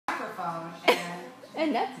microphone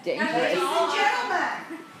And that's dangerous. ladies and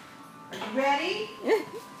gentlemen, are you ready?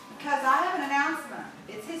 Because I have an announcement.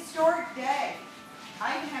 It's a historic day.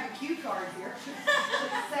 I even have a cue card here.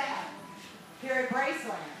 It's sad. Here at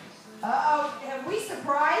Braceland. Uh-oh, have we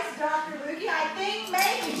surprised Dr. Luecke? I think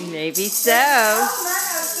maybe. Maybe so. A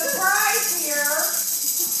surprise here.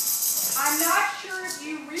 I'm not sure if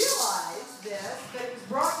you realize this, but it was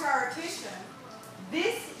brought to our attention.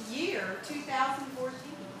 This year, 2014,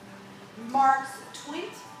 marks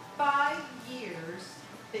 25 years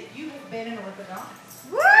that you have been an orthodontist.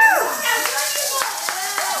 Woo! Oh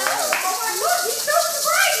my God, he's so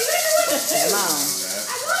surprised. You didn't know what to do. Come on.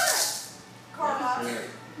 I love it. Carla.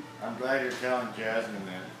 I'm glad you're telling Jasmine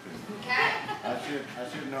that. Okay. I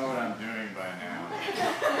should know what I'm doing by now.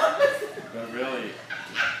 But really,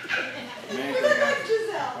 We look like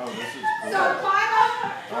Giselle. oh, this is cool. So climb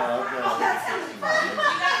up. Oh, okay. Oh, that sounds fun. You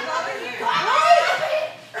gotta go over here.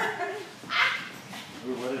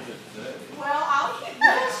 Ooh, what does it say? Well, I'll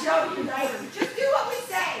show you later. Just do what we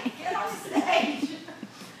say. Get on the stage.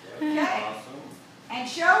 Okay? Awesome. And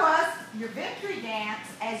show us your victory dance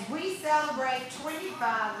as we celebrate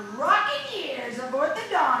 25 rocking years of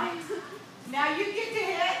orthodontics. Now you get to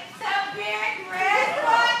hit the big red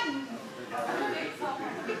button.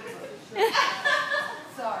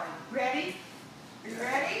 Sorry. Ready? Are you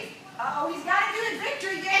ready? Uh-oh, he's got to do his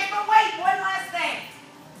victory dance.